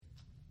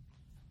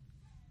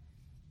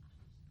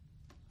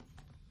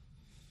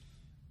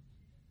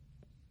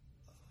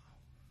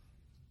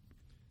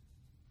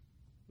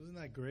Wasn't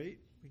that great?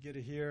 We get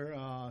to hear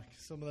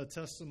some of the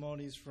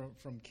testimonies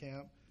from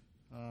camp.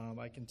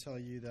 I can tell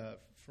you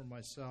that for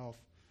myself,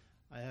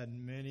 I've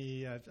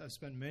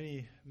spent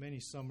many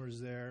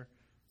summers there,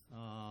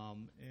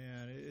 and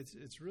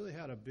it's really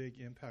had a big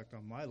impact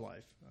on my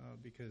life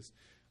because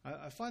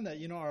I find that,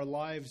 our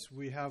lives,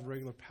 we have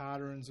regular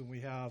patterns and we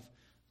have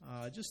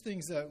just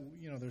things that,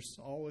 there's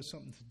always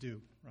something to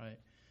do, right?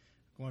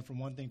 Going from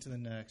one thing to the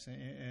next.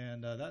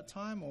 And that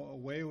time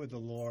away with the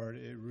Lord,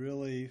 it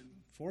really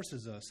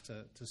forces us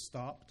to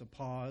stop, to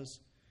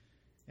pause,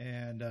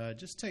 and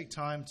just take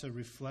time to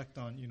reflect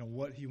on,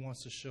 what He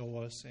wants to show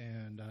us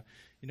and,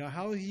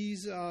 how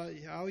He's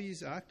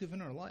active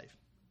in our life.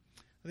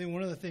 I think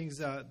one of the things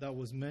that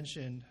was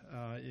mentioned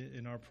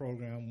in our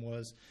program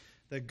was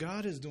that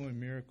God is doing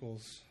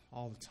miracles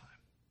all the time.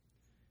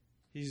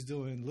 He's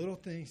doing little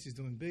things, He's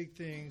doing big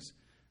things,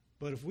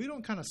 but if we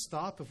don't kind of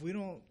stop, if we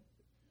don't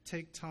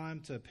take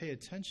time to pay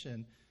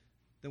attention,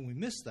 then we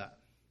miss that.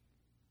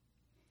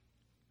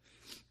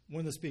 One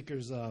of the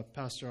speakers,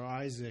 Pastor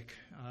Isaac,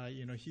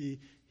 he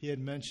had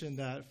mentioned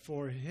that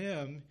for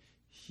him,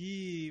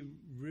 he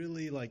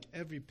really, like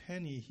every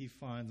penny he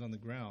finds on the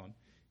ground,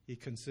 he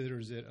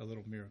considers it a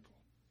little miracle.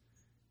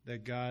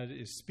 That God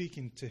is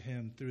speaking to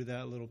him through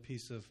that little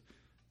piece of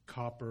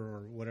copper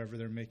or whatever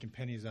they're making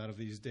pennies out of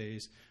these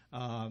days.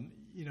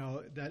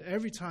 That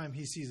every time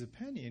he sees a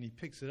penny and he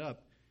picks it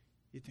up,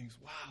 he thinks,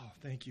 wow,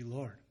 thank you,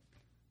 Lord.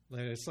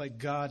 It's like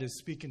God is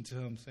speaking to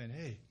him saying,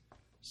 hey, I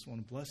just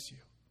want to bless you.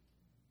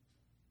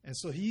 And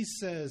so he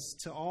says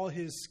to all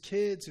his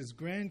kids, his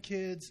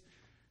grandkids,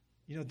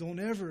 don't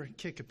ever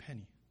kick a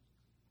penny.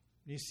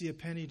 When you see a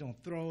penny,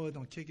 don't throw it,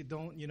 don't kick it,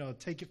 don't,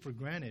 take it for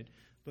granted.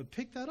 But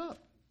pick that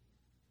up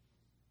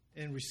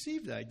and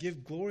receive that.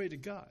 Give glory to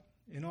God.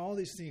 In all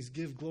these things,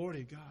 give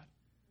glory to God.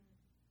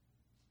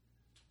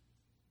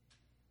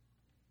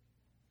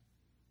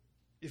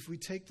 If we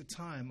take the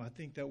time, I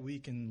think that we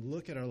can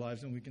look at our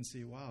lives and we can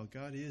see, wow,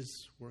 God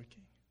is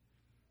working.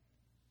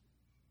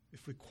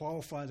 If we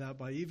qualify that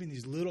by even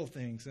these little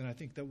things, then I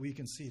think that we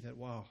can see that,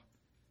 wow,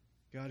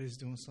 God is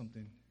doing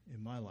something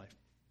in my life.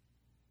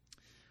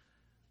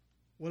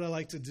 What I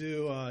like to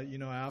do,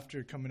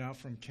 after coming out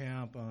from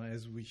camp,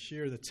 as we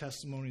hear the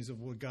testimonies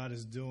of what God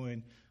is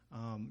doing,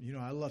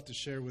 I love to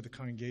share with the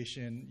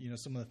congregation,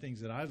 some of the things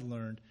that I've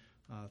learned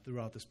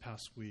throughout this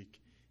past week.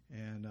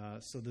 And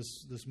so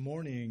this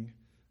morning,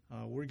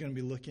 we're going to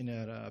be looking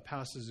at a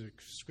passage of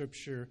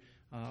Scripture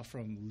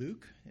from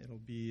Luke. It'll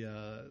be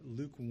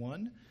Luke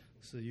 1.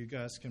 So you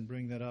guys can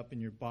bring that up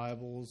in your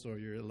Bibles or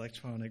your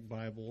electronic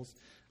Bibles.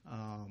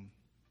 And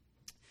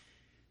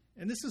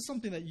this is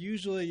something that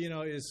usually,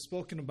 is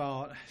spoken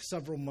about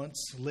several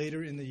months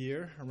later in the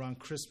year, around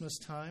Christmas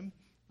time.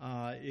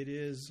 It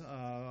is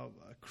a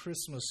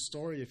Christmas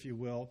story, if you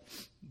will,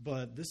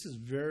 but this is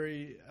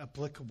very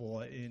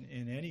applicable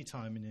in any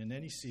time and in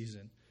any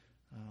season.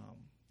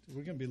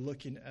 We're going to be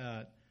looking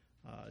at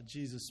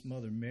Jesus'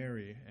 mother,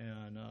 Mary,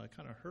 and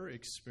kind of her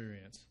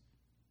experience.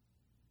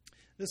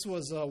 This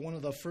was one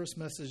of the first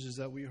messages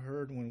that we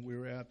heard when we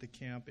were at the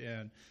camp,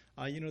 and,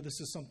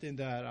 this is something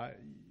that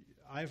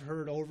I've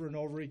heard over and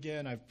over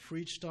again. I've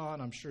preached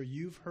on. I'm sure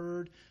you've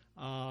heard,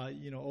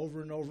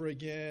 over and over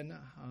again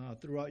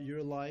throughout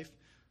your life.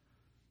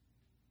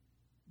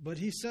 But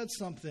he said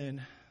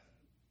something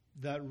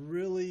that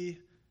really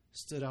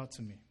stood out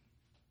to me,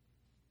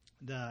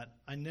 that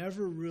I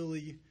never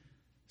really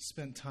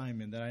spent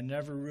time in, that I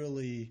never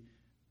really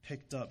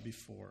picked up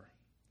before.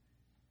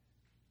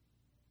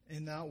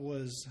 And that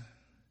was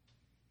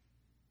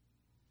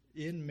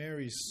in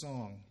Mary's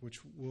song, which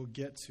we'll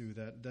get to,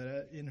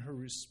 that in her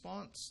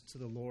response to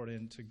the Lord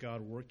and to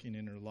God working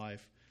in her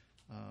life,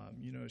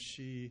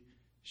 she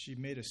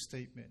made a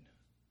statement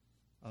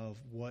of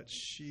what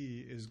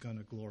she is going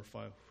to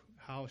glorify,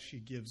 how she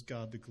gives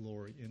God the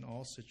glory in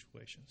all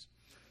situations.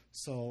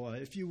 So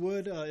if you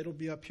would, it'll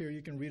be up here.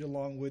 You can read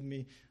along with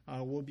me.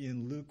 We'll be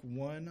in Luke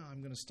 1.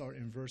 I'm going to start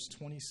in verse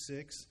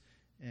 26.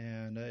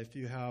 And if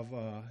you have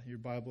your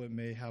Bible, it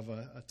may have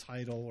a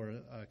title or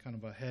a kind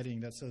of a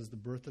heading that says, The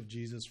Birth of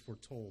Jesus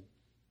Foretold.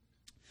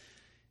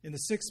 In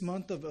the 6th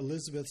month of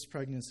Elizabeth's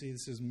pregnancy,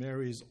 this is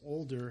Mary's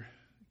older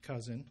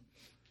cousin,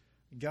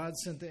 God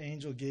sent the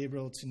angel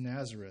Gabriel to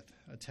Nazareth,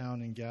 a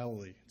town in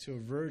Galilee, to a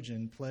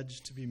virgin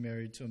pledged to be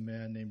married to a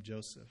man named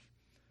Joseph.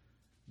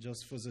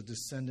 Joseph was a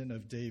descendant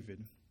of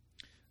David.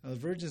 Now, the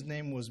virgin's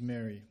name was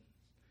Mary.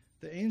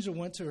 The angel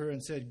went to her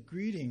and said,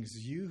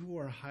 Greetings, you who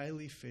are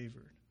highly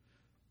favored.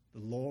 The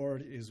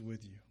Lord is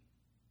with you.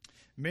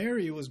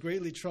 Mary was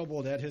greatly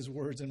troubled at his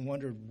words and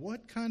wondered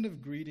what kind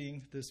of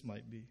greeting this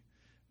might be.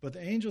 But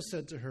the angel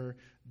said to her,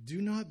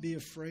 Do not be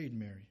afraid,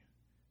 Mary.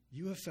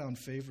 You have found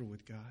favor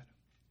with God.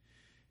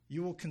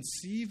 You will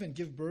conceive and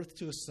give birth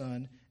to a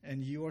son,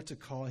 and you are to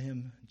call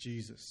him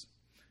Jesus.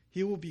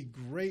 He will be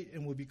great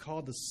and will be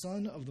called the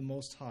Son of the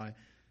Most High.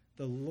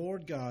 The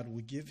Lord God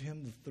will give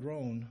him the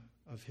throne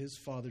of his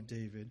father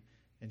David,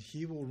 and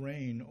he will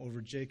reign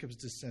over Jacob's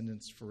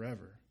descendants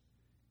forever.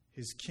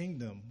 His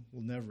kingdom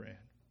will never end.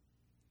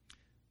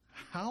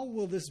 "How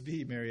will this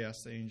be," Mary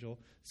asked the angel,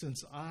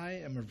 "since I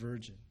am a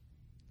virgin?"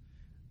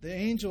 The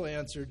angel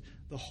answered,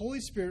 "The Holy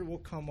Spirit will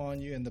come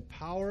on you, and the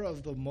power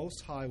of the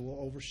Most High will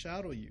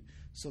overshadow you.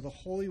 So the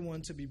Holy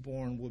One to be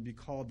born will be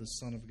called the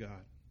Son of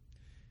God.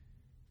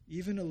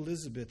 Even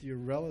Elizabeth, your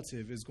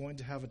relative, is going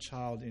to have a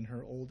child in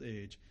her old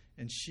age,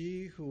 and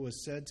she who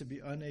was said to be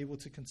unable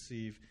to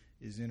conceive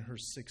is in her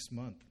 6th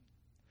month.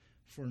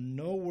 For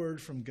no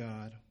word from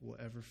God will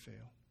ever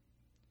fail."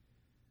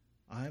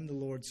 "I am the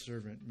Lord's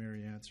servant,"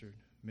 Mary answered.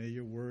 "May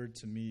your word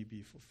to me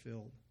be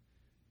fulfilled."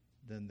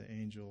 Then the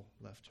angel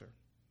left her.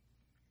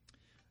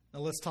 Now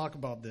let's talk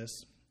about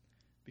this,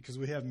 because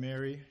we have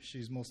Mary.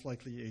 She's most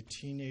likely a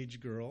teenage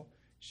girl.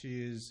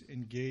 She is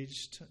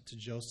engaged to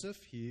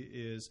Joseph. He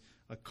is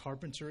a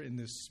carpenter in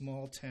this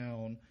small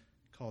town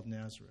called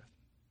Nazareth.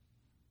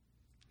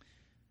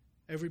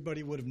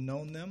 Everybody would have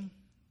known them.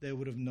 They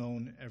would have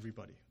known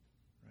everybody,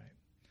 right?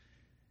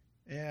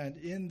 And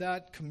in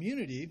that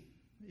community,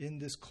 in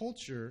this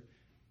culture,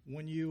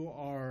 when you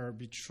are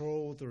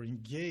betrothed or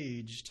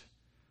engaged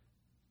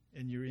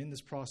and you're in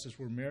this process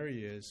where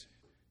Mary is,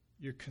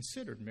 you're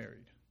considered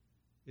married.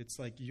 It's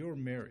like you're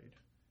married.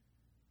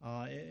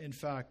 In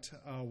fact,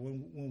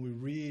 when we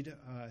read,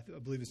 I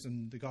believe it's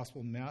in the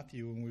Gospel of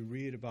Matthew, when we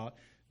read about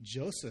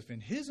Joseph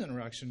and his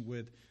interaction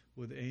with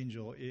the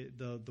angel,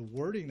 the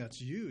wording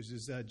that's used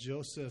is that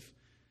Joseph,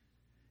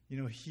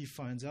 he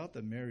finds out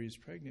that Mary is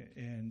pregnant,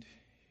 and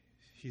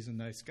he's a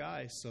nice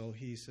guy, so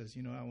he says,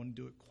 I want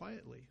to do it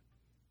quietly.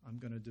 I'm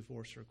going to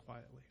divorce her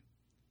quietly.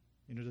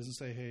 It doesn't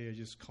say, hey, I'm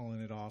just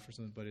calling it off or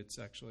something, but it's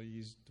actually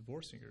he's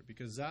divorcing her,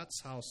 because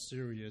that's how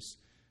serious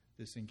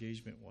this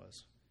engagement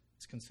was.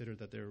 It's considered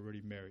that they're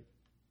already married.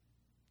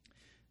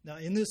 Now,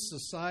 in this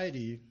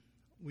society,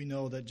 we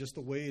know that just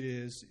the way it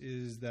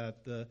is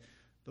that the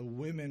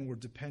women were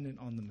dependent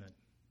on the men.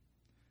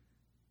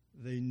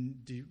 They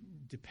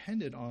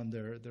depended on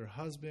their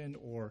husband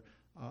or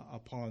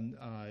upon,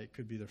 it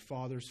could be their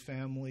father's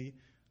family,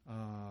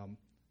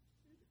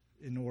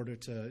 in order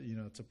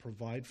to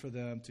provide for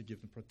them, to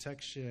give them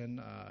protection,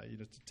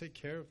 to take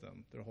care of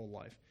them their whole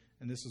life.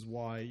 And this is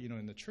why,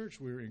 in the church,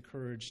 we were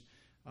encouraged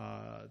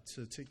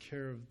to take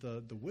care of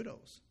the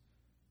widows,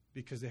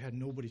 because they had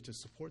nobody to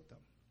support them.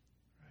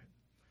 Right?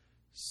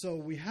 So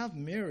we have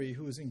Mary,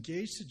 who is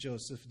engaged to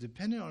Joseph,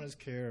 dependent on his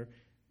care,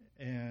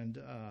 and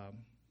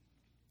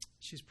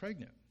she's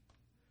pregnant.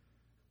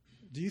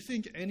 Do you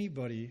think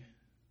anybody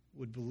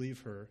would believe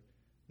her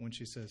when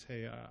she says,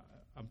 hey,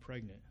 I'm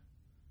pregnant,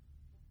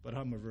 but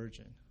I'm a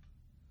virgin?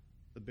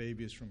 The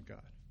baby is from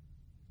God.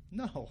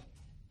 No,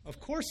 of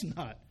course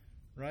not,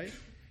 right?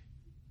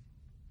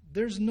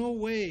 There's no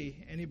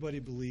way anybody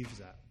believes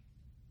that.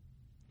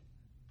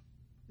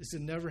 This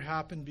had never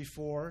happened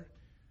before.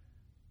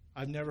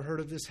 I've never heard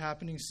of this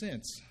happening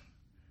since.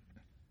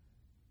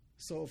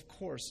 So, of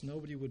course,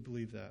 nobody would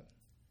believe that.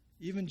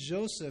 Even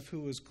Joseph, who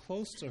was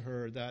close to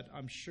her, that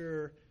I'm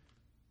sure,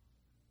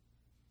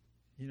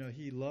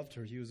 he loved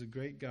her. He was a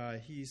great guy.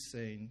 He's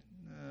saying,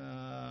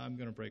 I'm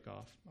going to break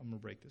off. I'm going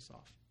to break this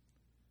off.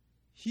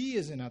 He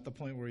isn't at the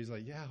point where he's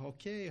like, yeah,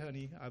 okay,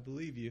 honey, I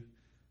believe you.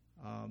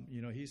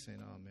 He's saying,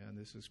 oh, man,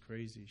 this is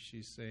crazy.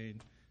 She's saying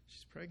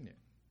she's pregnant.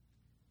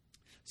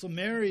 So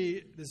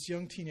Mary, this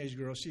young teenage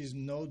girl, she's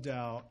no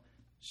doubt,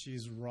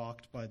 she's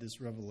rocked by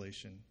this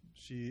revelation.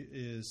 She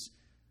is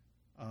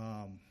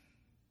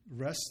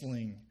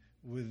wrestling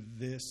with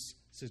this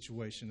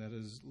situation that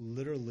has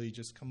literally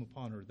just come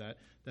upon her,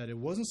 that it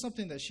wasn't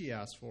something that she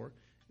asked for.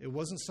 It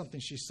wasn't something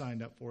she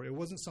signed up for. It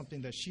wasn't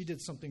something that she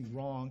did something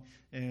wrong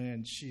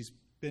and she's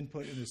been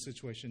put in this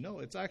situation. No,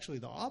 it's actually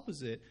the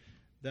opposite,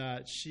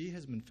 that she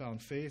has been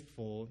found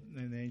faithful,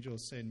 and the angel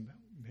is saying,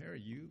 Mary,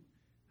 you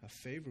have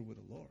favor with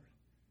the Lord,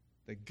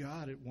 that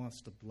God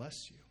wants to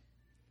bless you.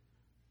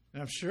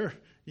 And I'm sure,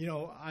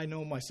 I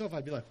know myself,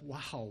 I'd be like,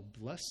 wow,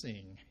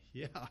 blessing.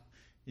 Yeah.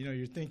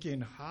 You're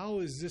thinking, how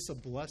is this a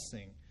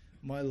blessing?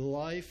 My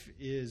life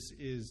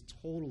is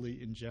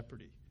totally in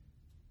jeopardy.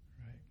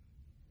 Right?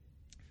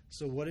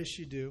 So what does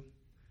she do?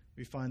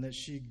 We find that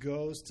she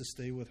goes to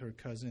stay with her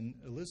cousin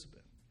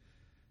Elizabeth.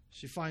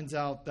 She finds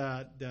out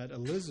that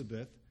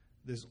Elizabeth,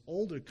 this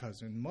older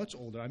cousin, much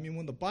older. I mean,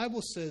 when the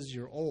Bible says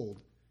you're old,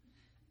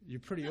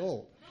 you're pretty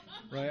old,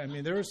 right? I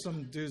mean, there were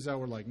some dudes that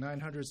were like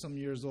 900 some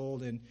years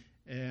old, but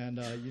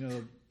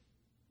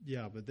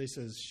they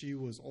says she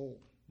was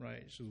old,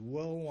 right? She was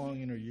well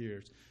along in her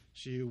years.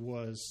 She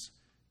was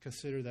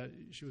considered that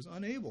she was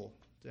unable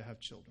to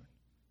have children,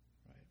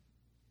 right?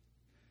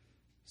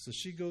 So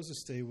she goes to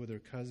stay with her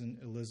cousin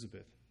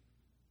Elizabeth.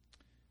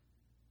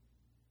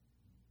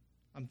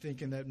 I'm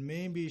thinking that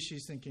maybe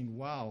she's thinking,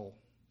 wow,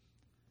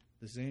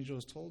 this angel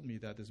has told me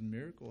that this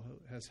miracle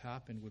has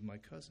happened with my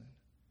cousin.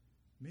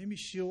 Maybe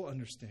she'll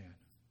understand.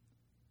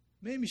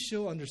 Maybe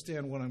she'll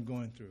understand what I'm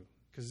going through,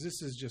 because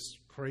this is just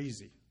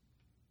crazy.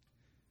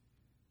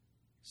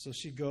 So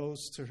she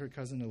goes to her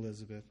cousin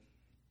Elizabeth.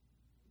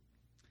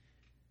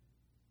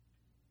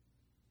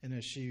 And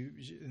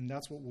and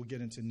that's what we'll get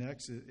into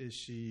next, is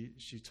she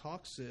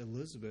talks to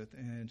Elizabeth,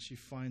 and she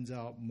finds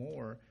out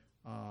more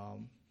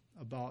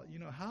about,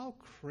 how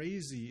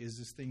crazy is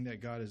this thing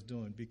that God is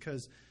doing?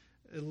 Because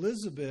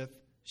Elizabeth,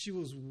 she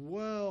was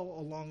well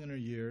along in her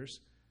years,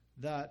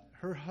 that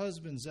her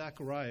husband,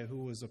 Zechariah,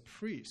 who was a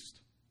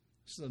priest,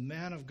 this is a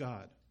man of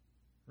God,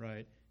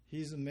 right?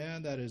 He's a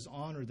man that is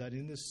honored, that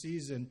in this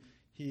season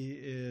he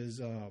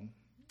is,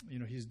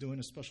 he's doing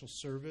a special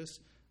service.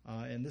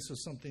 And this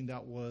was something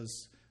that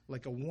was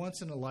like a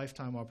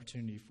once-in-a-lifetime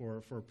opportunity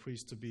for a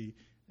priest to be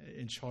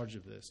in charge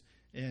of this.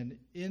 And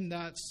in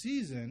that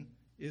season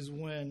is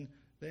when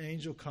the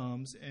angel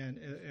comes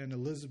and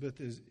Elizabeth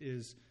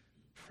is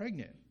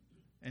pregnant.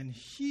 And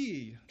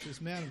this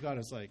man of God,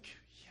 is like,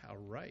 yeah,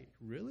 right,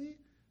 really?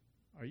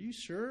 Are you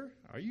sure?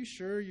 Are you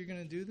sure you're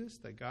going to do this,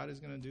 that God is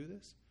going to do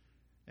this?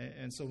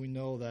 And so we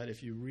know that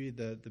if you read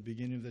the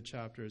beginning of the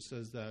chapter, it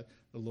says that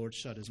the Lord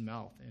shut his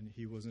mouth and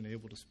he wasn't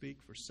able to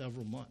speak for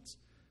several months.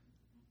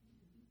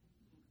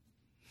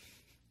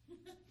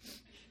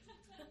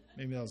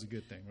 Maybe that was a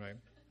good thing, right?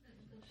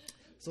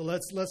 So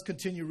let's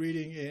continue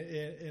reading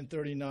in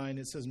 39.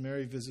 It says,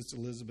 Mary visits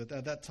Elizabeth.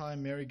 At that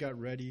time, Mary got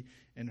ready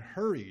and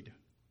hurried.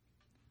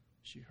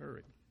 She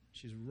hurried.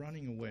 She's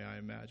running away, I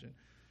imagine.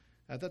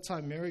 At that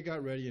time, Mary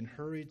got ready and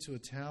hurried to a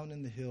town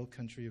in the hill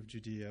country of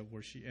Judea,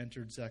 where she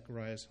entered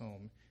Zechariah's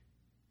home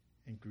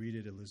and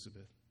greeted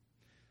Elizabeth.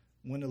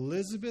 When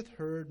Elizabeth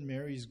heard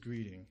Mary's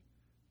greeting,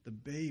 the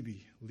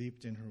baby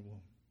leaped in her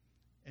womb.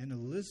 And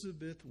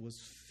Elizabeth was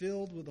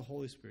filled with the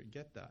Holy Spirit.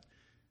 Get that.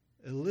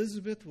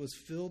 Elizabeth was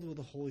filled with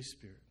the Holy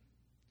Spirit.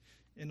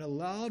 In a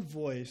loud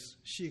voice,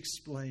 she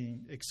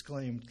exclaimed,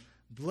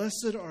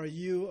 "Blessed are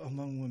you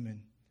among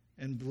women,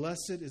 and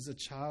blessed is the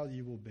child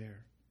you will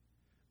bear.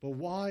 But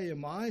why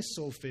am I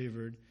so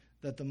favored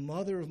that the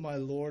mother of my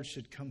Lord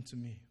should come to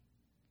me?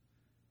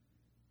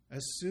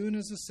 As soon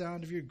as the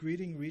sound of your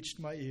greeting reached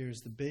my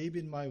ears, the babe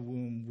in my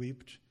womb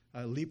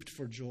leaped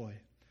for joy.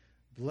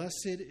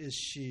 Blessed is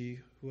she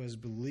who has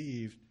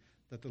believed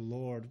that the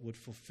Lord would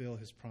fulfill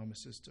his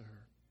promises to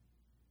her."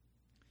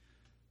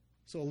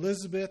 So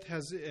Elizabeth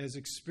has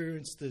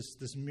experienced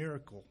this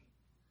miracle.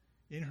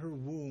 In her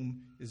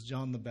womb is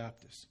John the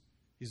Baptist.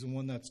 He's the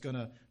one that's going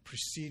to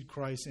precede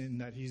Christ, in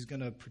that he's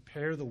going to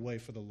prepare the way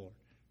for the Lord.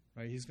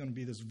 Right? He's going to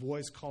be this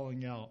voice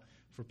calling out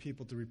for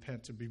people to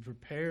repent, to be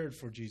prepared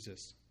for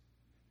Jesus.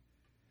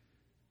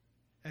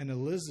 And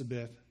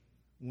Elizabeth,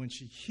 when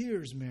she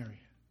hears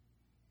Mary,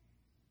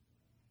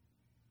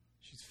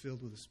 she's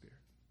filled with the Spirit.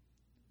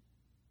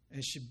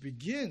 And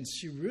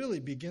she really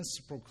begins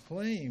to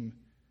proclaim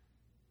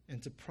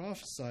and to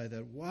prophesy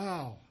that,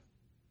 wow,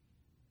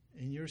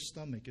 in your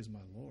stomach is my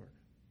Lord.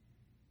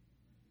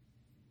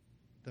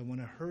 That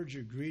when I heard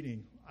your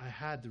greeting, I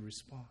had to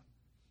respond.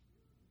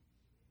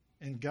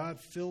 And God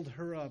filled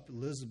her up,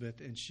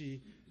 Elizabeth, and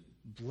she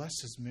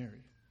blesses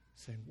Mary,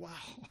 saying, wow,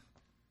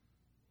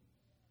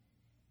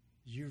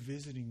 you're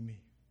visiting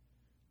me.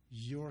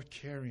 You're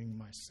carrying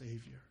my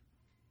Savior.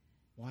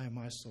 Why am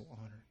I so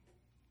honored?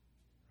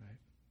 Right?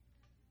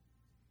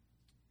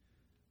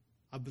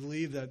 I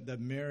believe that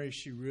Mary,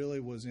 she really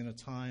was in a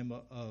time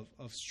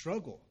of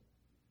struggle.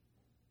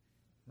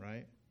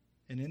 Right?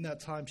 And in that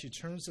time, she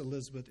turns to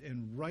Elizabeth,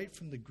 and right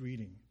from the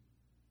greeting,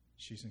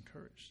 she's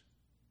encouraged.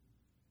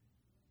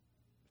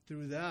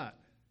 Through that,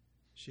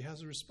 she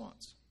has a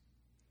response.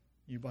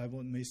 Your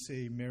Bible may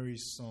say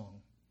Mary's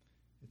song.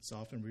 It's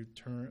often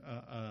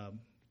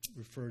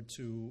referred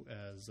to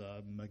as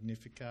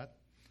Magnificat.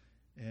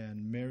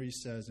 And Mary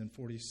says in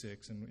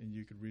 46, and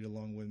you could read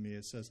along with me,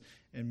 it says,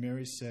 "And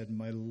Mary said,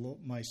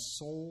 my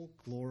soul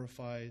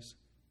glorifies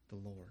the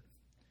Lord,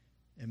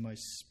 and my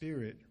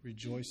spirit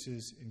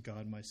rejoices in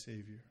God my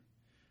Savior.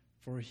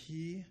 For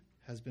he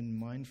has been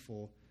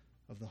mindful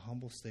of the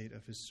humble state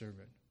of his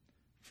servant.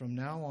 From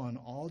now on,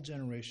 all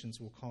generations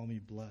will call me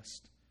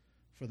blessed,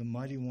 for the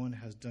Mighty One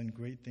has done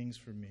great things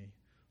for me.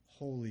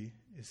 Holy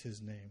is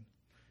his name.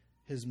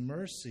 His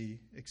mercy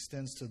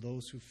extends to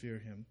those who fear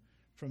him,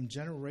 from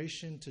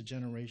generation to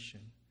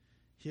generation.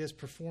 He has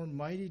performed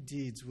mighty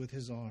deeds with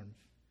his arm.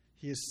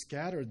 He has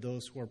scattered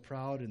those who are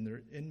proud in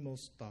their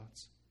inmost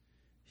thoughts.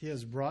 He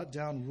has brought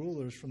down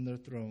rulers from their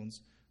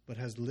thrones, but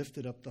has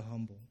lifted up the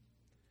humble.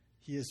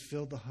 He has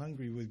filled the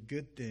hungry with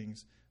good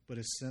things, but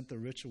has sent the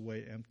rich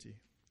away empty.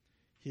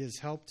 He has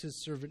helped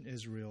his servant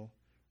Israel,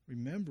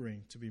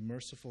 remembering to be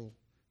merciful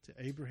to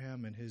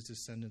Abraham and his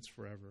descendants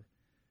forever,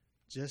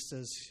 just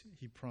as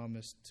he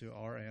promised to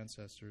our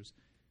ancestors."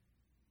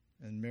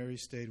 And Mary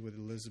stayed with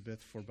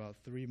Elizabeth for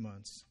about 3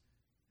 months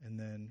and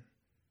then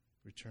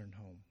returned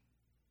home.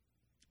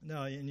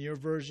 Now, in your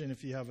version,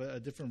 if you have a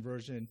different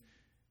version,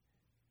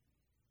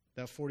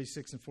 that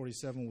 46 and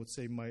 47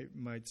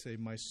 might say,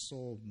 "My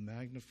soul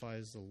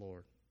magnifies the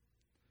Lord.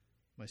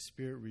 My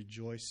spirit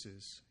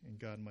rejoices in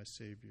God my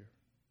Savior."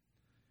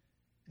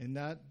 And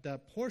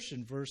that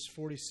portion, verse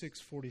 46,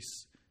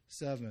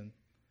 47,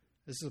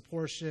 this is a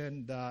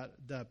portion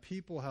that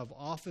people have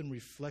often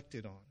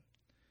reflected on.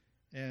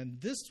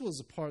 And this was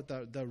a part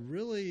that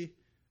really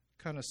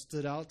kind of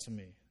stood out to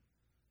me.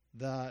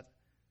 That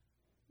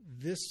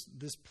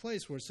this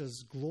place where it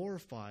says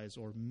glorifies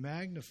or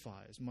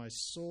magnifies. My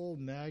soul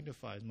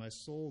magnifies. My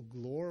soul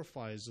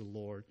glorifies the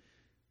Lord.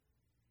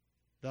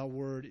 That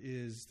word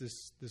is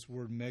this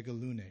word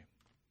megalune.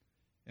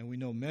 And we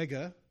know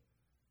mega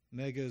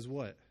is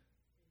what?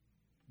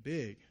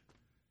 Big.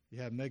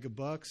 You have mega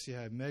bucks, you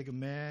have mega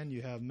man,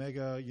 you have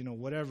mega,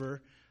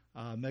 whatever,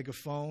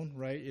 megaphone,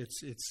 right?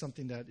 It's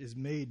something that is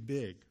made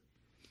big.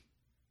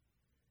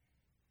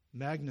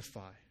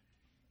 Magnify,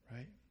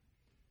 right?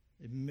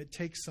 It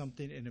takes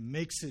something and it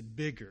makes it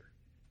bigger.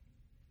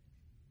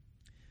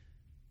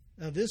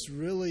 Now this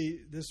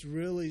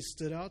really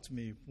stood out to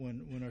me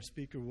when our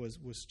speaker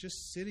was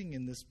just sitting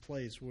in this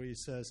place where he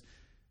says,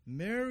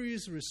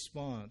 Mary's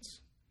response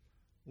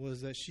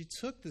was that she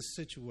took this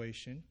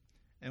situation,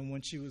 and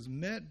when she was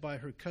met by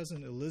her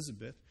cousin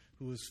Elizabeth,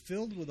 who was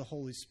filled with the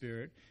Holy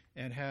Spirit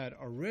and had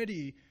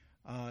already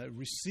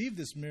received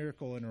this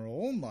miracle in her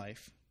own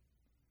life,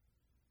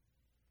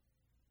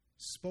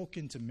 spoke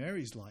into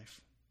Mary's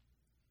life,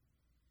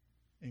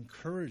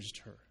 encouraged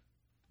her,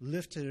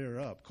 lifted her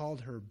up,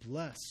 called her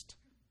blessed,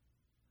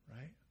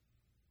 right?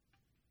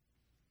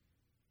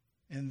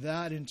 And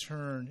that in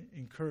turn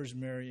encouraged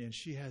Mary, and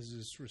she has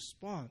this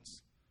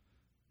response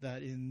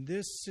that in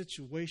this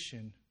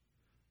situation,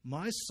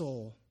 my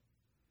soul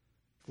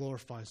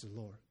glorifies the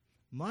Lord.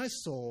 My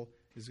soul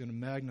is going to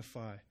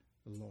magnify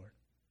the Lord.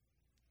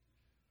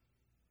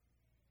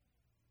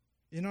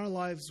 In our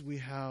lives, we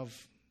have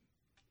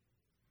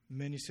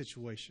many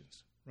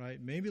situations, right?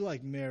 Maybe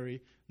like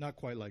Mary, not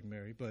quite like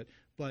Mary, but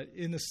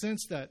in the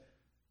sense that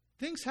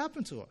things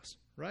happen to us,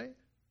 right?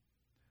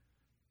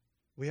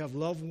 We have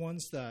loved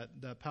ones that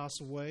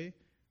pass away.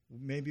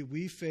 Maybe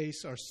we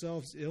face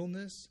ourselves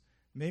illness.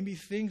 Maybe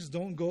things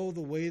don't go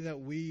the way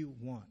that we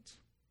want.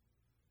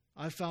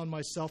 I found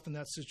myself in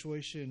that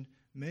situation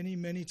many,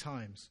 many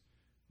times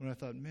when I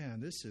thought,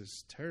 man, this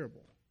is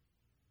terrible.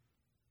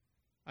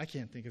 I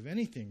can't think of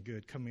anything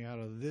good coming out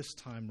of this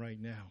time right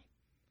now.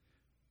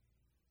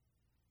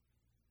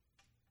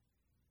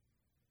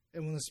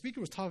 And when the speaker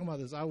was talking about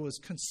this, I was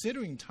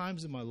considering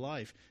times in my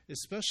life,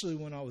 especially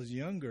when I was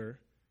younger,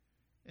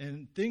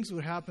 and things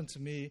would happen to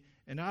me,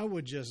 and I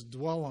would just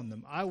dwell on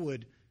them. I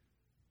would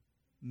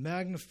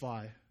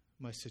magnify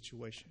my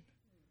situation.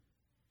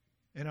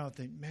 And I would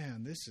think,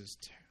 man,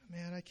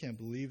 I can't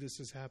believe this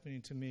is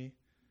happening to me.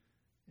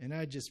 And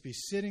I'd just be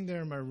sitting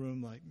there in my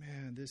room like,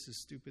 man, this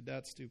is stupid,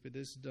 that's stupid,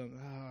 this is dumb.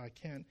 I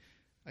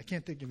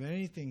can't think of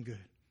anything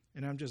good.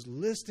 And I'm just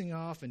listing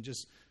off and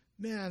just,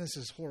 man, this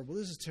is horrible,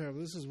 this is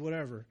terrible, this is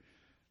whatever.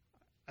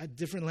 I had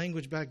different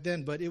language back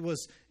then, but it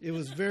was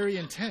very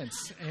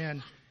intense.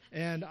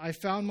 And I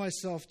found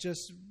myself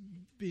just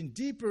being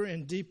deeper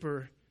and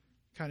deeper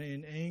kind of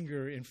in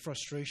anger and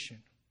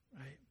frustration,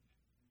 right?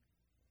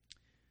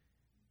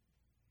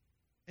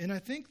 And I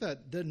think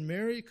that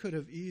Mary could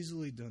have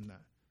easily done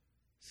that.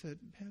 Said,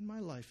 man, my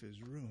life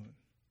is ruined.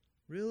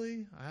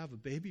 Really? I have a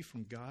baby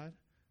from God?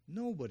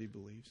 Nobody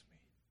believes me.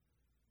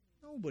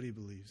 Nobody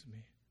believes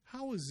me.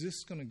 How is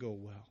this going to go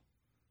well?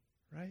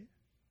 Right?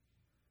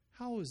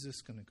 How is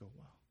this going to go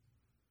well?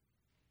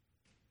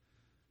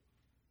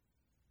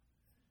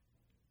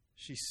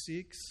 She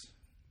seeks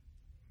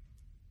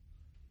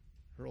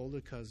her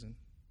older cousin.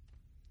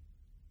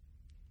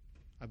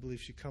 I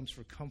believe she comes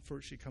for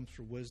comfort, she comes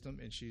for wisdom,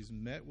 and she's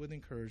met with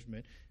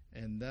encouragement,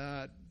 and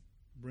that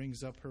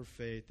brings up her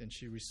faith, and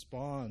she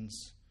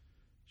responds.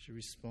 She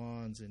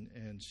responds,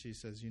 and she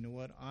says, you know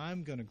what?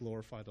 I'm going to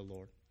glorify the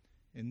Lord.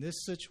 In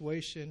this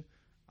situation,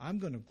 I'm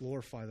going to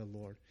glorify the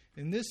Lord.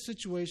 In this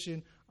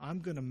situation, I'm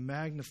going to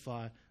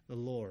magnify the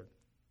Lord.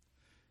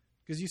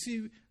 Because you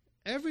see,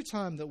 every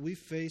time that we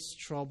face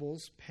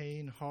troubles,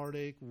 pain,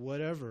 heartache,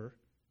 whatever,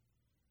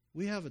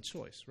 we have a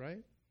choice,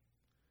 right?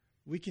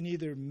 We can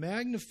either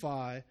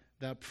magnify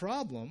that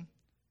problem,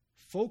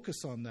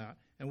 focus on that,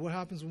 and what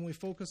happens when we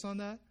focus on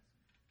that?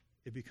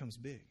 It becomes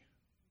big,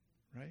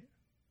 right?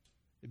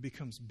 It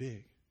becomes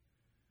big.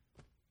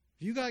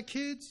 If you got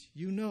kids,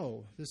 you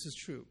know this is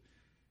true.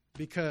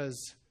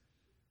 Because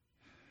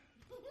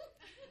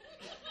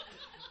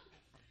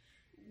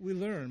we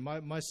learn.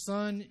 My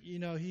son,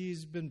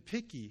 he's been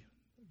picky,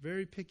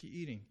 very picky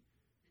eating.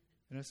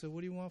 And I said,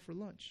 what do you want for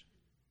lunch?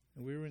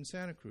 And we were in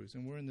Santa Cruz,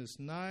 and we're in this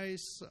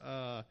nice,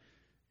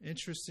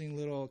 interesting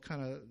little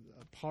kind of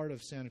part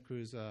of Santa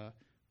Cruz,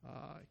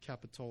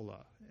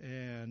 Capitola.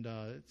 And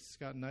it's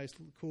got nice,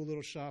 cool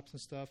little shops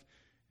and stuff.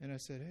 And I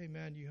said, hey,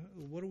 man,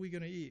 what are we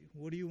going to eat?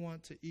 What do you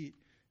want to eat?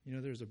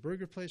 There's a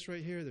burger place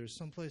right here. There's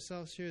someplace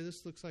else here.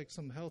 This looks like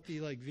some healthy,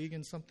 like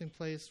vegan something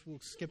place. We'll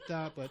skip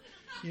that. But,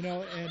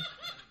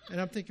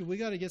 and I'm thinking, we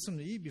got to get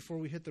something to eat before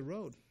we hit the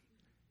road.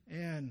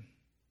 And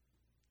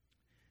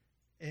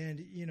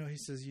he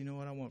says, you know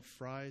what? I want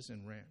fries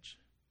and ranch.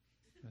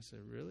 And I said,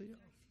 really?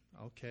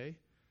 Okay.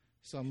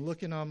 So I'm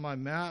looking on my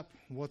map,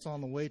 what's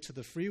on the way to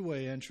the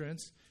freeway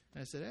entrance.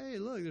 And I said, hey,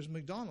 look, there's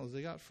McDonald's.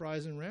 They got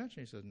fries and ranch.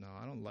 And he said, no,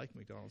 I don't like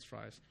McDonald's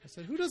fries. I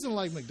said, who doesn't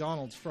like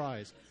McDonald's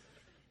fries?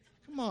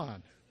 Come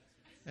on.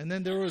 And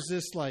then there was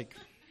this,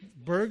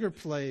 burger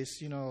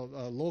place, a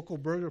local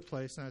burger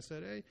place. And I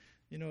said, hey,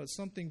 it's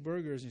something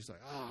burgers. And he's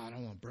like, I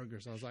don't want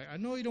burgers. I was like, I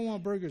know you don't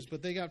want burgers,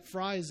 but they got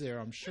fries there,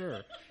 I'm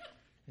sure.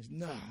 He's,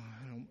 no,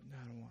 I don't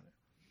want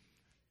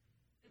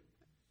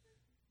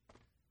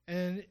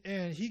it.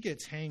 And he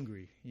gets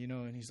hangry,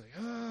 and he's like,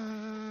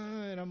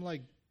 and I'm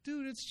like,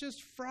 dude, it's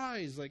just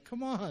fries. Like,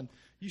 come on.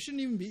 You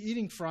shouldn't even be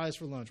eating fries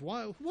for lunch.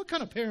 Why? What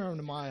kind of parent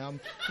am I? And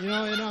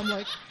I'm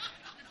like,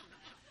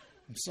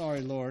 I'm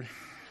sorry, Lord.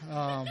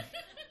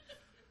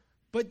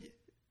 But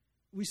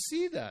we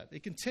see that.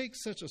 It can take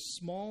such a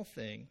small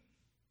thing,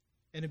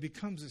 and it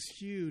becomes this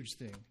huge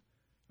thing.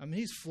 I mean,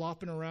 he's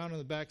flopping around in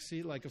the back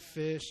seat like a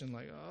fish and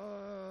like,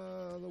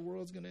 the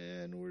world's going to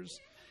end.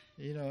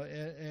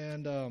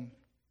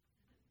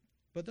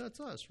 But that's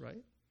us,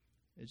 right?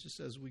 It's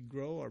just as we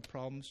grow, our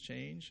problems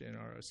change and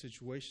our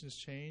situations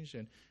change,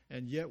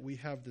 and yet we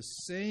have the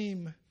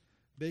same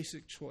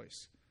basic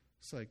choice.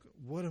 It's like,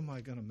 what am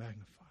I going to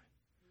magnify?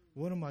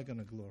 What am I going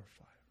to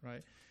glorify,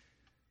 right?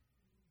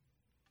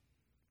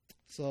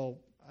 So,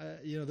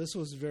 this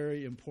was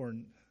very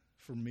important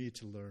for me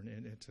to learn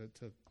and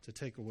to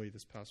take away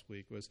this past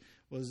week was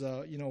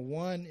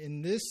one,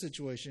 in this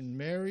situation,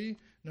 Mary,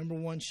 number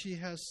one, she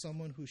has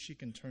someone who she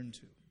can turn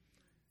to.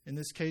 In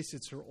this case,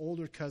 it's her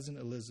older cousin,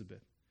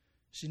 Elizabeth.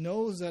 She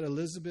knows that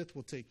Elizabeth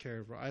will take care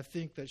of her. I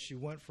think that she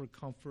went for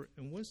comfort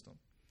and wisdom.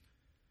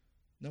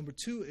 Number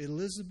two,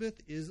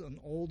 Elizabeth is an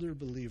older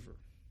believer,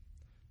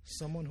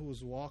 someone who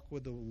has walked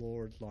with the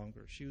Lord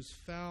longer. She was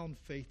found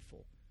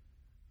faithful.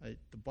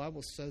 The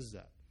Bible says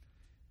that.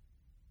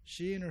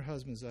 She and her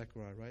husband,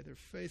 Zechariah, right? They're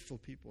faithful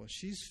people. And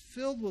she's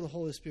filled with the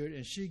Holy Spirit,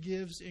 and she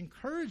gives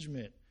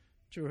encouragement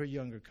to her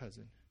younger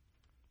cousin.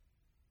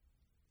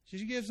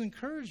 She gives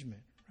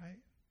encouragement, right?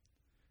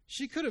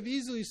 She could have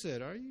easily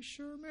said, are you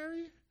sure,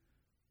 Mary?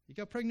 You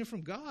got pregnant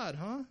from God,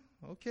 huh?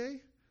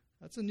 Okay,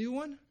 that's a new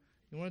one.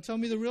 You want to tell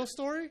me the real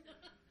story?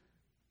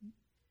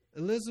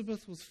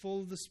 Elizabeth was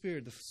full of the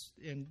Spirit,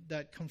 and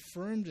that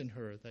confirmed in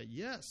her that,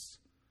 yes,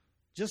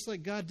 just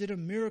like God did a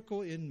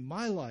miracle in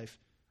my life,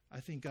 I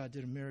think God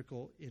did a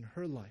miracle in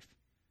her life.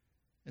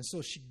 And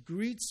so she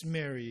greets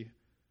Mary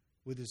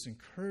with this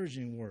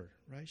encouraging word,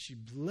 right? She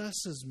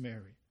blesses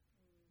Mary.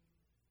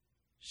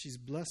 She's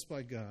blessed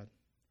by God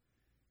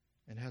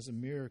and has a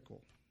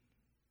miracle.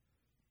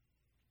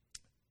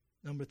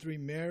 Number three,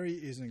 Mary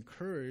is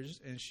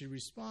encouraged and she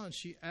responds.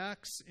 She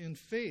acts in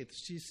faith.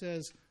 She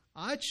says,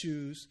 I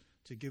choose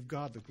to give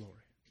God the glory.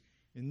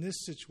 In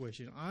this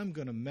situation, I'm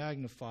going to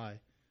magnify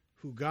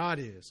who God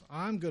is.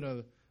 I'm going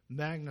to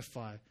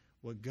magnify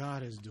what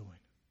God is doing.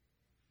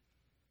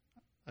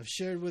 I've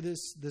shared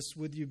this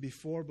with you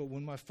before, but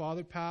when my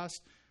father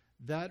passed,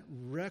 that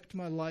wrecked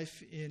my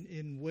life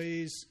in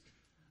ways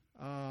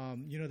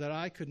that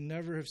I could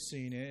never have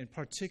seen. And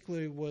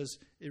particularly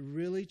it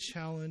really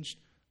challenged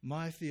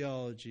my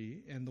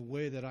theology and the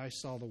way that I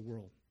saw the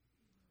world.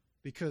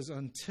 Because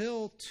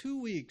until 2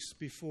 weeks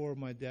before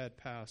my dad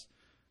passed,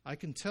 I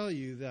can tell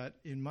you that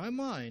in my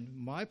mind,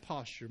 my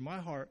posture, my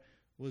heart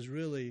was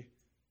really,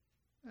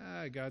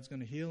 God's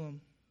going to heal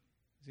him.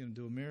 He's going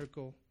to do a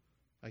miracle.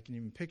 I can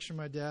even picture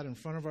my dad in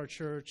front of our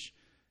church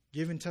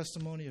giving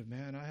testimony of,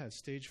 man, I had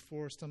stage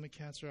 4 stomach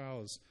cancer. I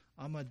was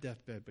on my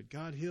deathbed, but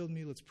God healed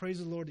me. Let's praise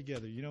the Lord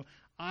together.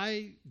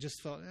 I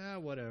just felt,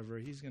 whatever.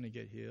 He's going to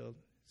get healed.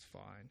 It's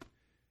fine.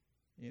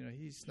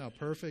 He's not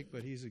perfect,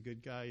 but he's a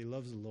good guy. He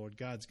loves the Lord.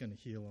 God's going to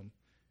heal him.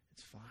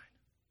 It's fine.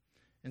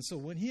 And so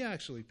when he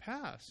actually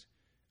passed,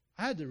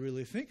 I had to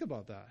really think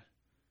about that.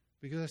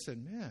 Because I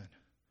said, man,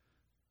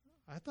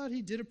 I thought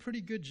he did a pretty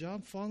good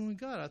job following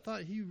God. I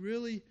thought he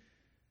really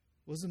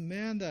was a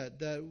man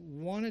that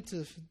wanted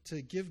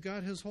to give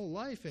God his whole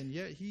life, and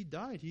yet he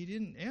died. He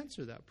didn't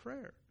answer that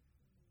prayer.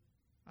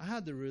 I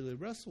had to really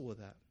wrestle with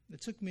that. It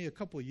took me a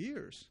couple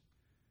years.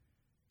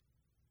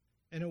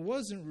 And it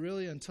wasn't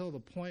really until the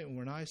point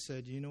when I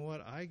said, you know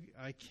what, I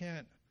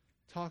can't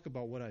talk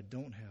about what I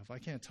don't have. I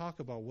can't talk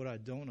about what I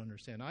don't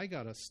understand. I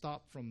got to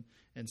stop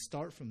and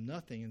start from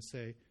nothing and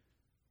say,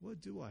 what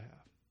do I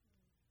have?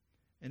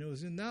 And it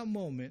was in that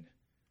moment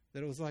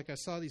that it was like I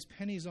saw these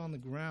pennies on the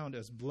ground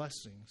as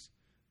blessings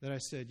that I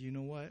said, you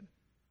know what?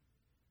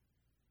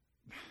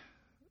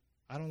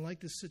 I don't like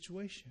this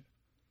situation.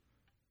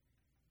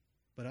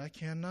 But I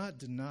cannot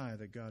deny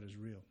that God is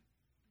real.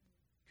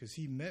 Because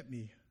he met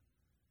me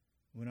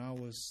when I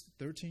was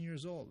 13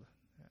 years old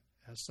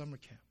at summer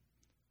camp.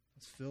 I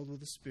was filled with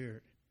the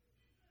Spirit.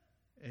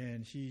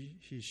 And he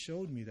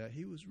showed me that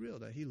he was real,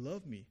 that he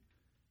loved me.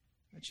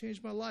 It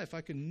changed my life. I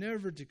could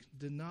never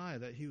deny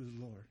that he was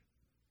Lord.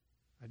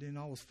 I didn't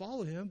always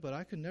follow him, but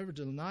I could never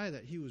deny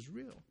that he was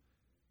real.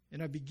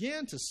 And I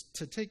began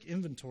to take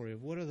inventory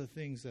of what are the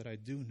things that I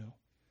do know.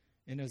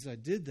 And as I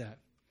did that,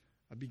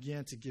 I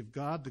began to give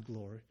God the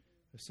glory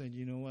of saying,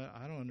 you know what,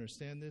 I don't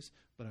understand this,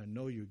 but I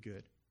know you're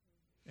good.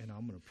 And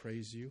I'm going to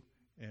praise you,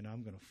 and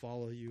I'm going to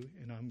follow you,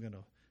 and I'm going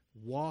to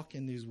walk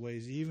in these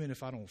ways. Even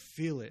if I don't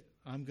feel it,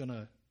 I'm going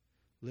to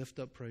lift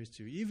up praise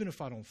to you. Even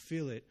if I don't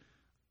feel it,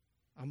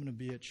 I'm going to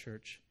be at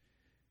church.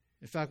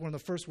 In fact, one of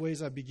the first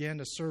ways I began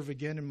to serve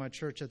again in my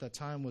church at that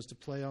time was to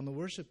play on the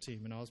worship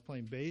team. And I was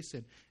playing bass.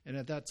 And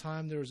at that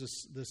time, there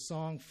was this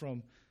song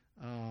from,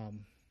 was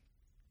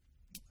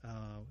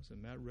it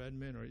Matt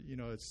Redman? Or,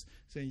 it's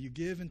saying, you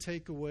give and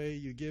take away,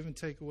 you give and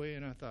take away.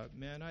 And I thought,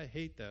 man, I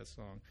hate that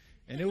song.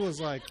 And it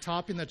was like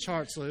topping the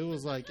charts. So it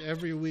was like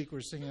every week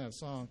we're singing that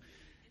song.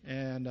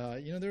 And,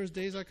 there was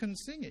days I couldn't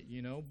sing it,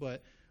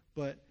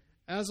 But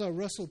as I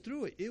wrestled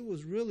through it, it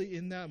was really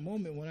in that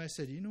moment when I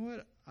said, you know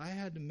what? I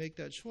had to make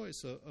that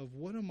choice of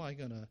what am I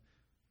going to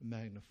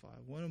magnify?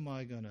 What am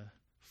I going to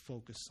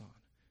focus on?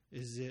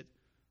 Is it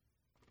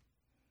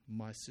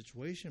my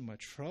situation, my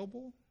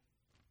trouble,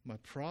 my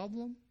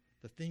problem,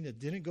 the thing that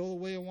didn't go the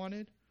way I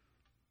wanted?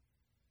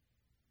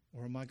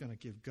 Or am I going to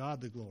give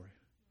God the glory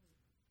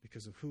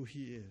because of who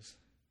He is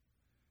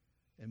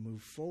and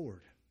move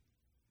forward?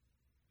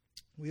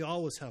 We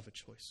always have a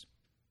choice.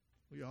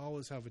 We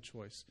always have a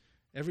choice.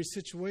 Every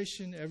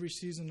situation, every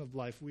season of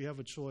life, we have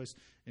a choice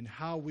in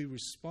how we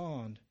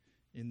respond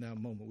in that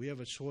moment. We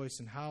have a choice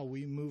in how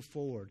we move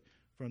forward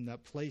from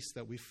that place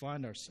that we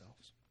find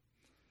ourselves.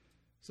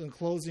 So in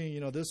closing,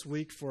 this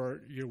week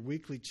for your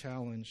weekly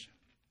challenge,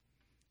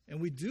 and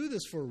we do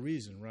this for a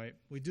reason, right?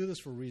 We do this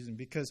for a reason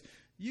because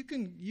you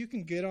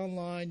can get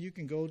online, you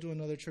can go to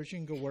another church, you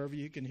can go wherever,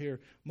 you can hear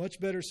much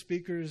better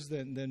speakers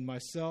than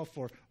myself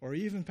or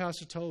even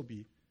Pastor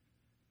Toby.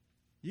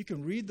 You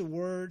can read the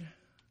Word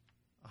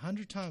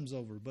 100 times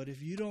over, but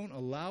if you don't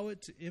allow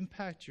it to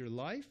impact your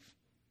life,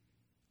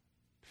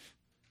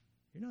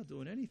 you're not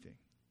doing anything.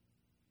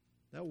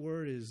 That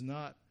Word is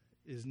not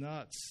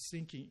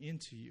sinking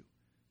into you.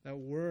 That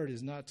Word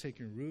is not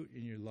taking root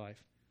in your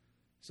life.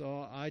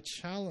 So I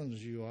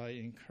challenge you, I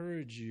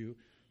encourage you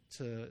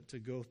to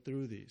go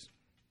through these.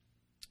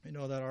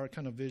 That our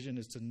kind of vision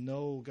is to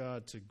know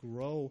God, to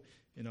grow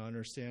in our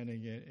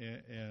understanding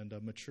and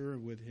mature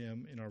with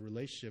Him in our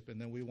relationship, and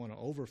then we want to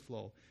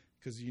overflow.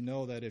 Because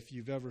that if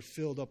you've ever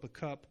filled up a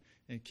cup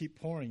and keep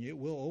pouring, it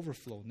will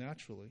overflow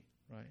naturally,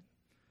 right?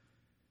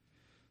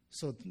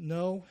 So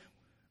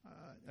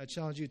I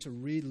challenge you to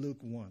read Luke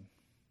 1.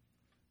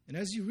 And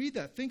as you read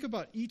that, think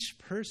about each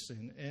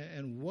person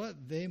and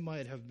what they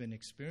might have been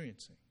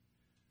experiencing.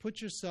 Put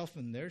yourself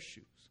in their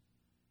shoes,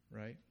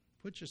 right?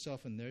 Put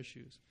yourself in their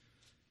shoes.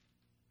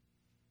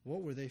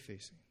 What were they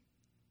facing?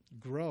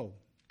 Grow.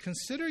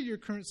 Consider your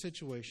current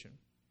situation.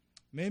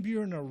 Maybe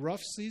you're in a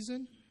rough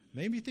season.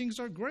 Maybe things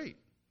are great.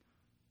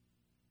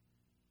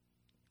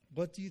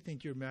 What do you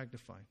think you're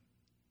magnifying?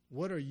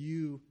 What are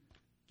you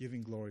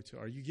giving glory to?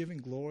 Are you giving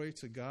glory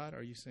to God?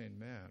 Are you saying,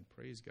 man,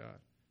 praise God?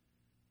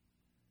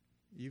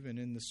 Even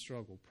in the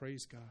struggle,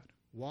 praise God.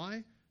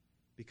 Why?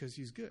 Because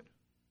He's good,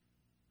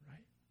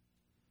 right?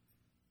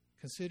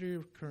 Consider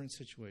your current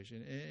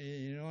situation.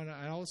 And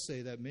I always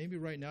say that maybe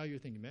right now you're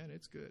thinking, man,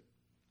 it's good.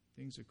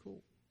 Things are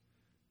cool.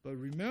 But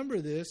remember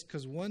this,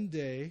 because one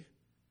day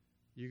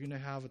you're going to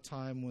have a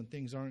time when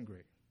things aren't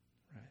great,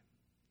 right?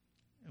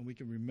 And we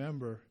can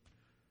remember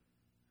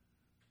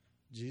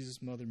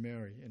Jesus' mother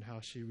Mary and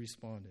how she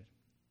responded.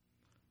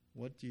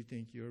 What do you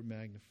think you're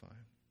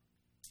magnifying?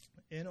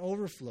 And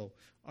overflow.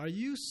 Are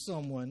you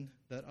someone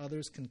that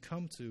others can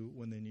come to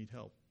when they need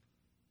help,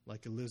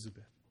 like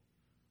Elizabeth?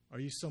 Are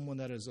you someone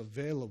that is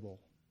available,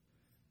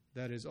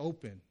 that is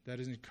open, that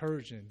is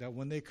encouraging, that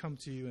when they come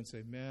to you and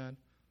say, man,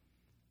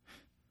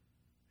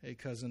 hey,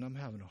 cousin, I'm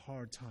having a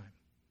hard time,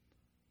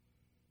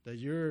 that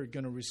you're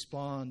going to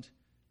respond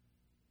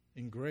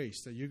in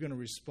grace, that you're going to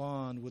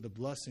respond with a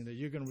blessing, that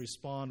you're going to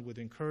respond with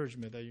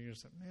encouragement, that you're going to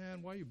say,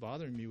 man, why are you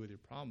bothering me with your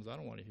problems? I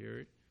don't want to hear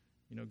it.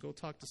 Go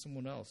talk to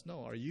someone else.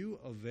 No, are you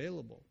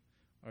available?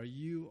 Are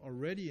you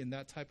already in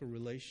that type of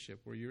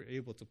relationship where you're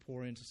able to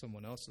pour into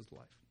someone else's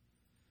life?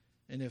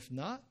 And if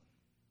not,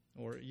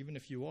 or even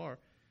if you are,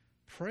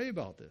 pray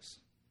about this.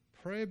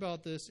 Pray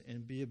about this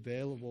and be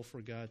available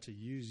for God to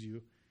use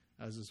you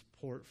as a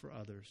support for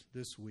others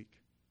this week.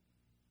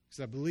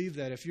 Because I believe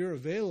that if you're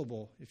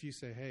available, if you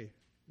say, hey,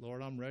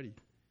 Lord, I'm ready.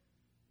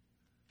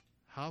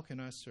 How can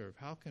I serve?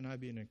 How can I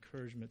be an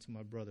encouragement to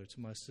my brother, to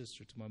my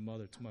sister, to my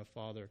mother, to my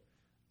father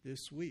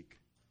this week?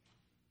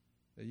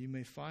 That you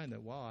may find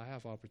that, wow, I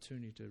have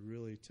opportunity to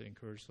really to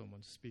encourage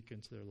someone, to speak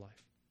into their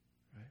life.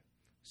 Right?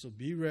 So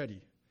be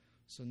ready.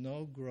 So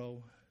know,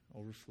 grow,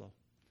 overflow.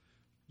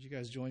 Would you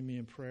guys join me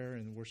in prayer?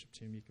 And the worship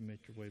team, you can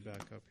make your way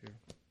back up here.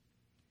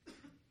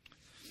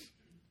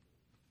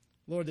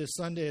 Lord, this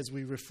Sunday as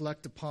we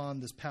reflect upon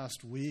this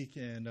past week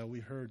and we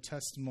heard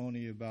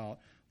testimony about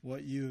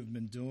what you have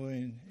been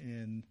doing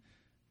in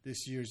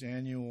this year's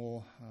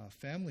annual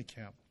family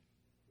camp.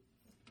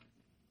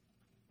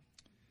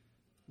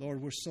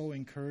 Lord, we're so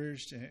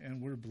encouraged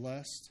and we're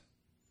blessed.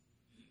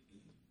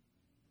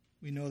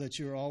 We know that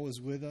you're always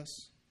with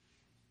us.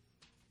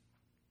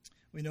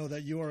 We know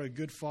that you are a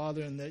good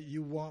Father and that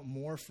you want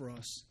more for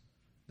us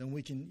than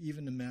we can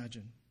even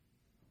imagine.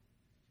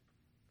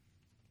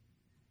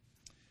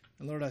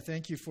 And Lord, I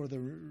thank you for the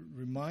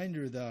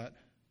reminder that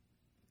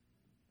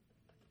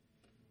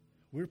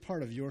we're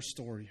part of your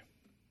story.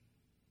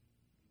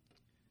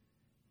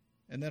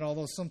 And that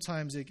although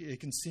sometimes it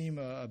can seem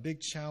a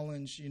big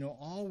challenge,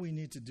 all we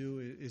need to do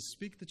is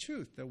speak the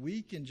truth, that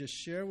we can just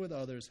share with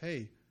others,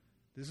 hey,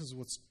 this is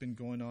what's been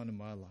going on in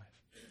my life.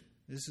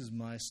 This is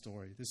my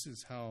story. This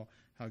is how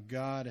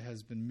God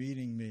has been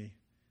meeting me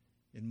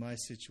in my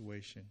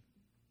situation.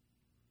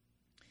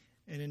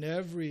 And in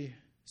every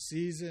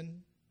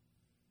season,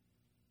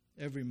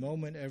 every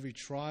moment, every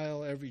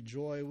trial, every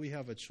joy, we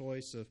have a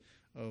choice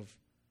of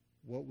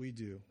what we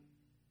do.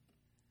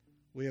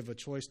 We have a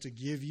choice to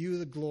give you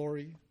the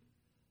glory,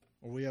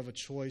 or we have a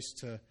choice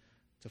to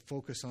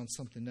focus on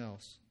something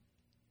else.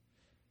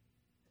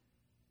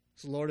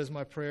 So, Lord, is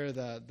my prayer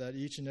that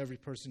each and every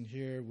person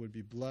here would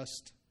be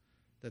blessed,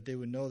 that they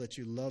would know that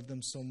you love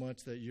them so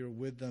much, that you're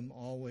with them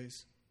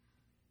always,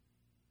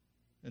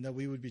 and that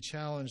we would be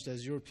challenged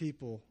as your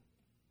people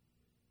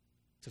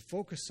to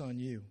focus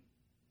on you.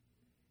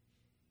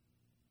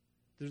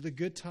 There's the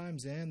good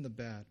times and the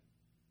bad,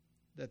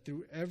 that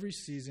through every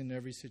season,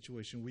 every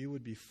situation, we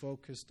would be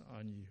focused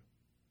on you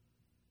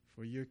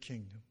for your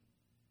kingdom.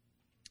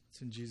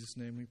 It's in Jesus'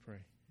 name we pray.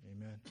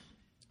 Amen.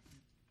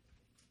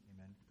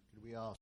 Amen. Could we all